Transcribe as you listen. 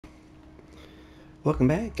Welcome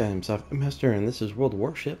back, I'm SyFy Master, and this is World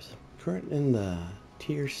Warships. Current in the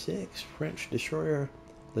Tier 6 French destroyer,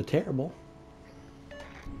 the Terrible.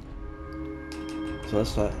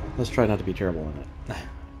 So let's try not to be terrible in it.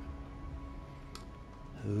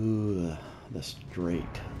 Ooh, the straight.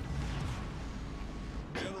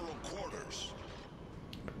 General quarters.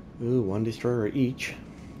 Ooh, one destroyer each.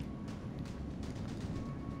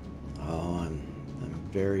 Oh, I'm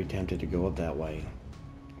very tempted to go up that way.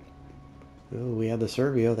 Ooh, we have the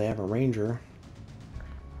Servio, they have a Ranger.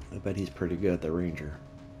 I bet he's pretty good at the Ranger.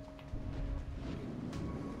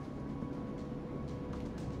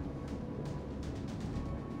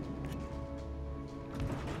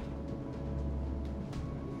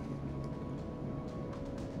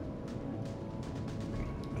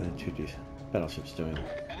 What are the two battleships doing?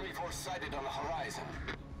 Enemy force sighted on the horizon.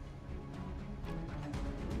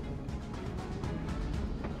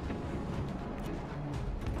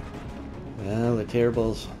 Well, the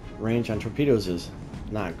Terrible's range on torpedoes is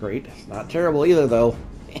not great. It's not terrible either, though.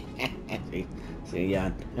 see, yeah,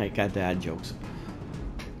 I got dad jokes.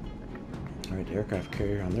 Alright, the aircraft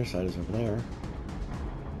carrier on their side is over there.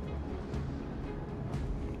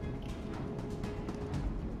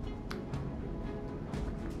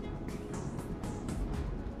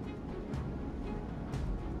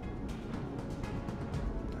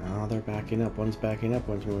 Oh, they're backing up. One's backing up,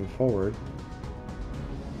 one's moving forward.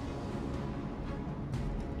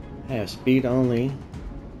 I have speed only.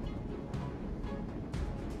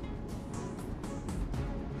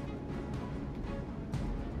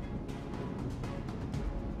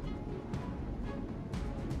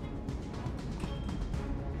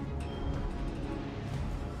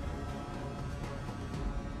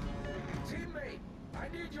 Teammate, I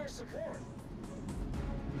need your support.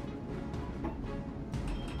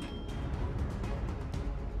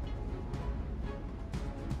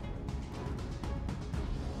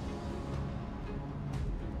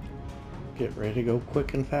 Get ready to go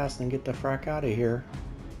quick and fast and get the frack out of here.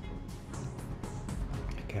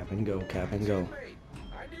 Cap and go, cap and go. Teammate,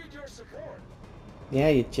 I need your support. Yeah,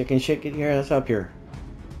 you chicken shit, get your ass up here.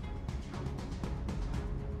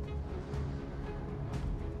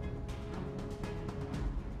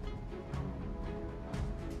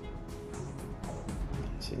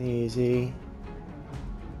 Nice and easy.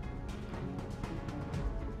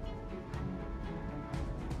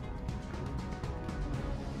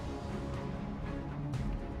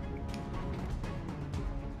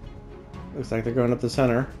 Looks like they're going up the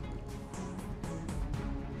center.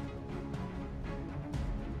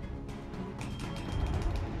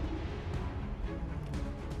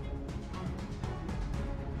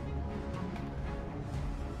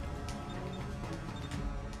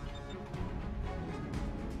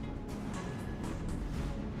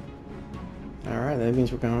 Alright, that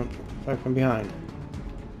means we're going to fight from behind.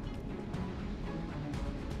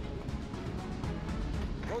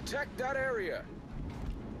 Protect that area.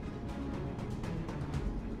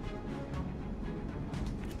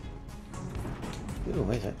 Ooh,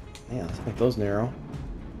 wait a second. Yeah, let's make those narrow.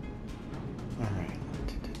 Alright.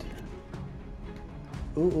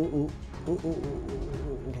 Ooh, ooh, ooh. Ooh, ooh, ooh,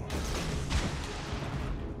 ooh, ooh.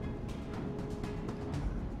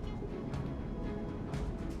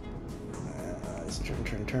 Let's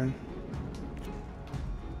turn.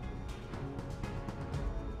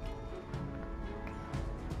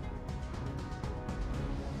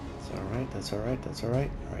 That's alright.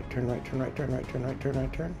 Alright, turn right.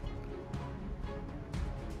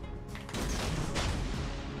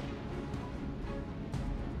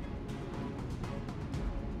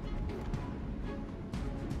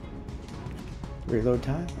 Reload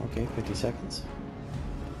time, okay, 50 seconds.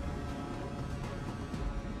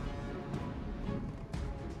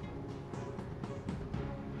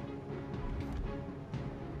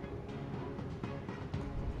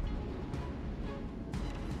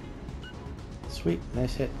 Sweet,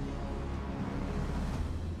 nice hit.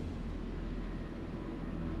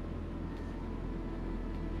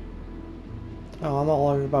 Oh, I'm all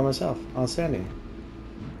over by myself. Outstanding.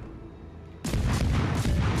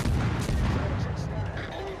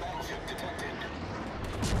 Enemy battleship detected.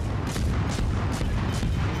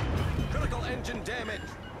 Critical engine damage.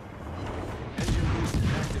 Engine boost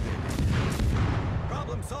activated.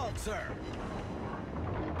 Problem solved, sir.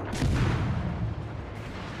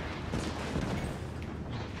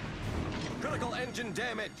 Critical engine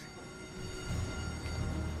damage.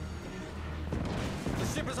 The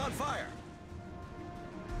ship is on fire.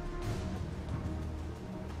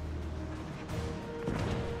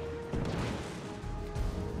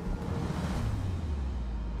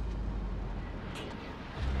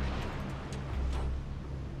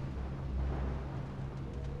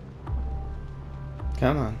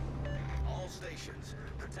 Come on. All stations,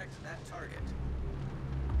 protect that target.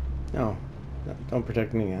 No. No, don't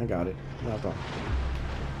protect me. I got it. No problem.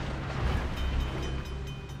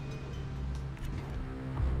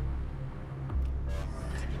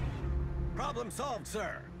 Problem solved,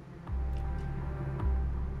 sir.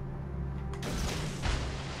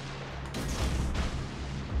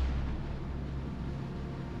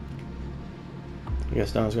 I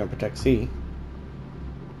guess no one's going to protect C.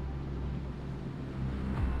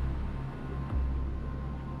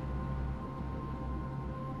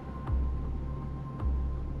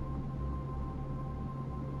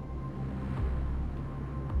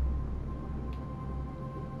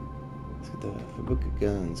 Let's get the Fubuka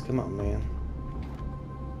guns. Come on, man.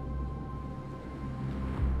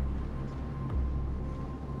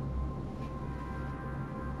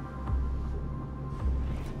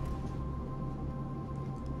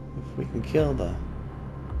 If we can kill their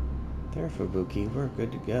Fubuki, we're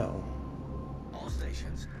good to go. All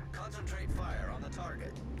stations, concentrate fire on the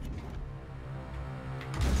target.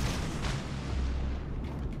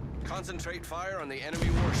 Concentrate fire on the enemy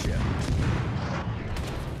warship.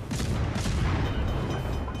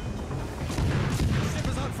 The ship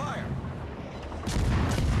is on fire.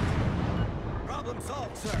 Problem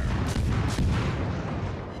solved, sir.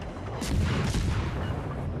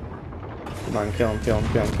 Come on, kill him, kill him,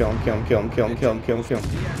 kill him, kill him, kill him, kill him, kill him, kill him, kill him, kill him.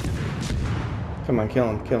 Come on, kill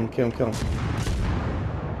him, kill him, kill him, kill him.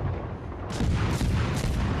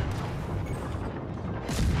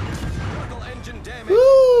 Critical engine damage.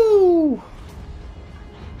 Woo!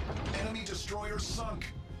 Enemy destroyer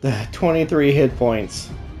sunk. 23 hit points.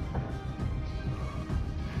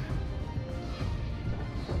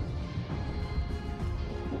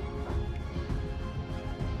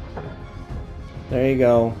 There you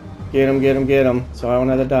go. Get him, get him, get him. So I won't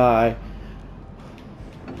have to die.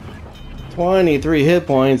 23 hit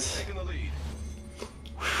points. Taking the lead.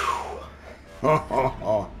 Whew.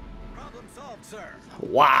 Problem solved, sir.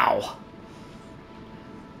 Wow.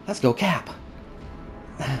 Let's go, Cap.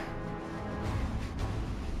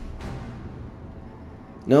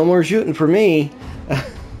 No more shooting for me.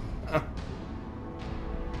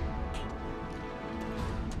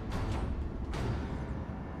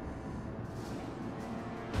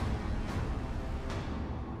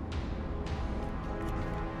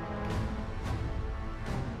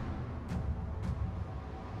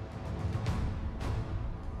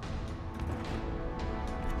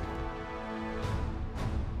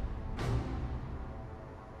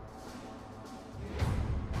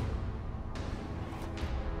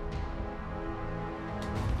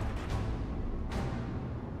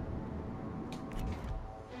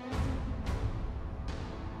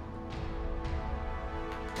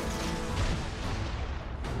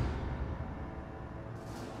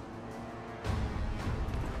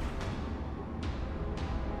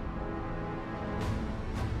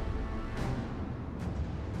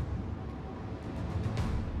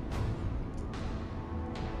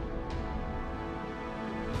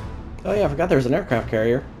 Oh yeah, I forgot there was an aircraft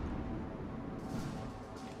carrier.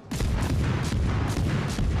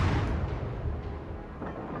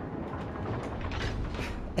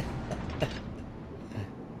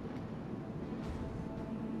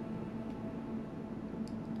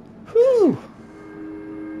 Whew!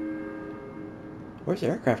 Where's the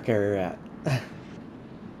aircraft carrier at?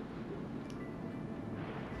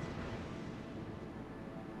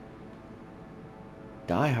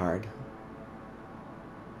 Die Hard.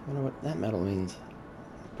 I wonder what that medal means.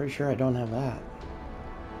 I'm pretty sure I don't have that.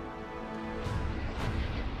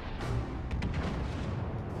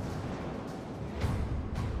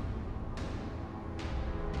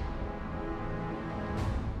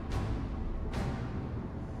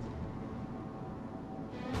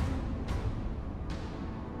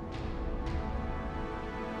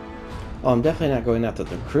 Oh, I'm definitely not going after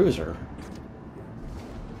the cruiser.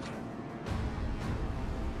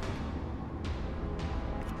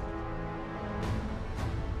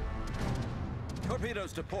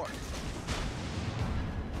 Torpedoes to port.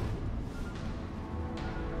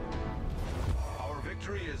 Our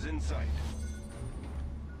victory is in sight.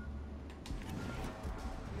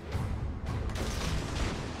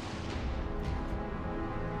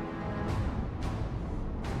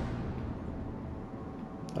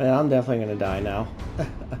 Yeah, I'm definitely gonna die now.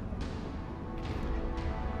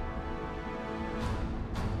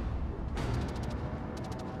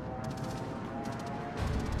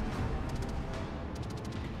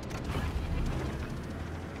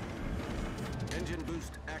 Engine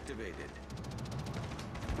boost activated.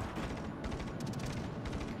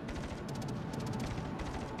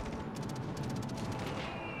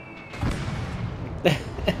 I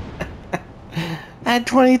had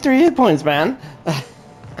 23 hit points, man.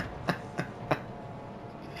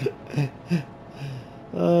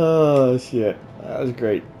 Oh, shit. That was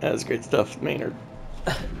great. That was great stuff, Maynard.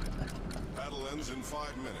 Battle ends in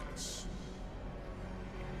 5 minutes.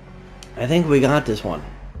 I think we got this one.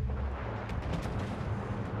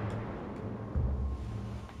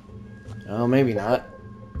 Oh, maybe not.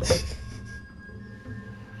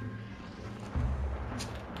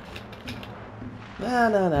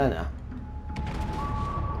 No.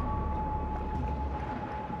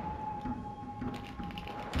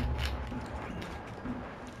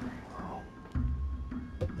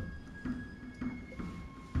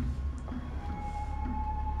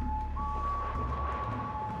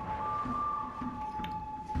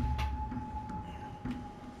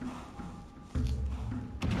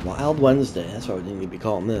 Wild Wednesday, that's what we need to be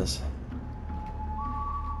calling this.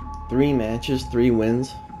 3 matches, 3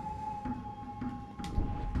 wins.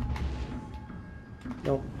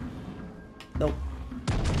 Nope. Nope.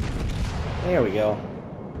 There we go.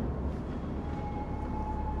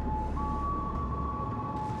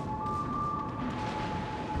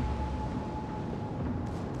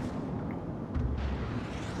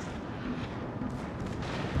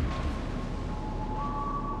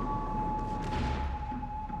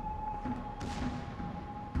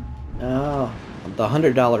 Oh, the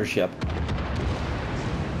 $100 ship.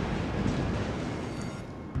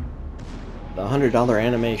 The $100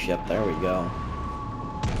 anime ship. There we go.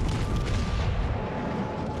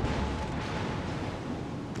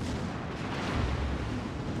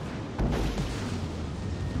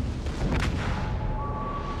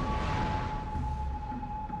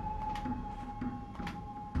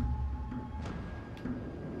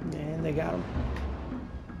 And they got him.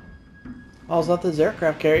 All's left is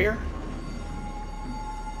aircraft carrier.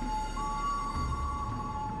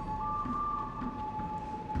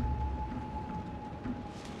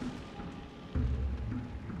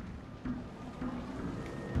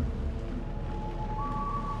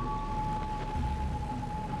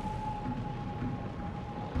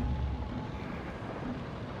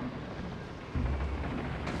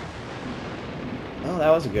 Oh, that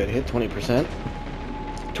was a good hit, 20%.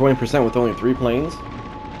 20% with only 3 planes.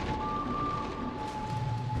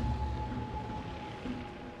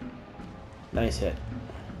 Nice hit.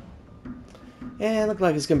 And look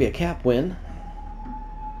like it's going to be a cap win.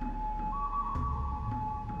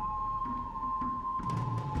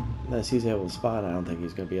 Unless he's able to spot, I don't think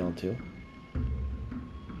he's going to be able to.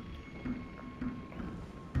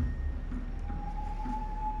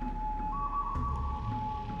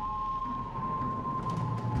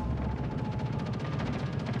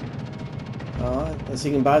 Unless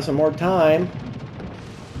he can buy some more time.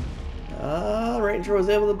 Ranger was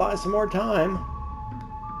able to buy some more time.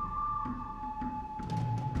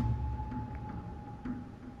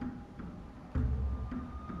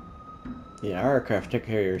 Yeah, our aircraft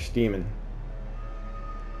carrier is steaming.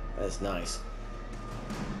 That's nice.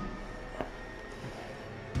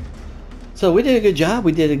 So we did a good job.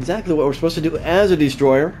 We did exactly what we're supposed to do as a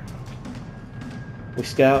destroyer. We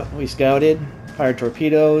scouted, fired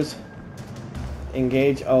torpedoes,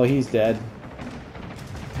 engaged. Oh, he's dead.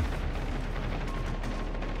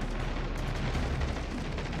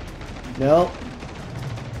 No.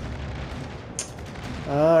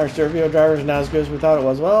 Our servo driver's not as good as we thought it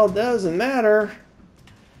was. Well, it doesn't matter.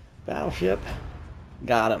 Battleship.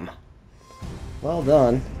 Got him. Well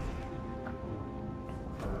done.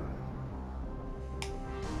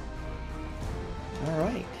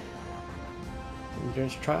 Alright.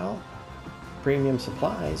 Endurance trial. Premium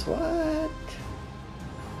supplies. What?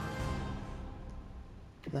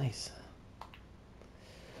 Nice.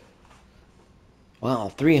 Wow,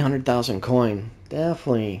 300,000 coin.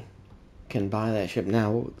 Definitely can buy that ship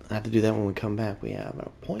now. We'll have to do that when we come back. We have an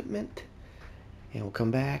appointment. And we'll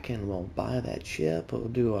come back and we'll buy that ship. We'll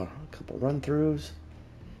do a couple run-throughs.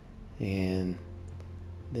 And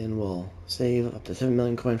then we'll save up to 7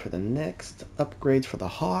 million coin for the next upgrades for the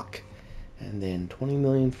Hawk. And then 20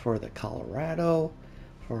 million for the Colorado.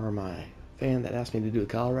 For my fan that asked me to do the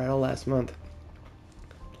Colorado last month.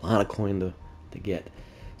 A lot of coin to get.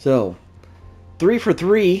 So, 3 for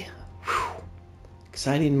 3. Whew.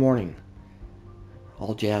 Exciting morning.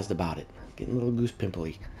 All jazzed about it. Getting a little goose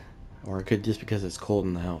pimply. Or it could just because it's cold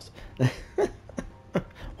in the house.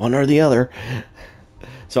 One or the other.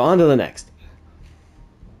 So on to the next.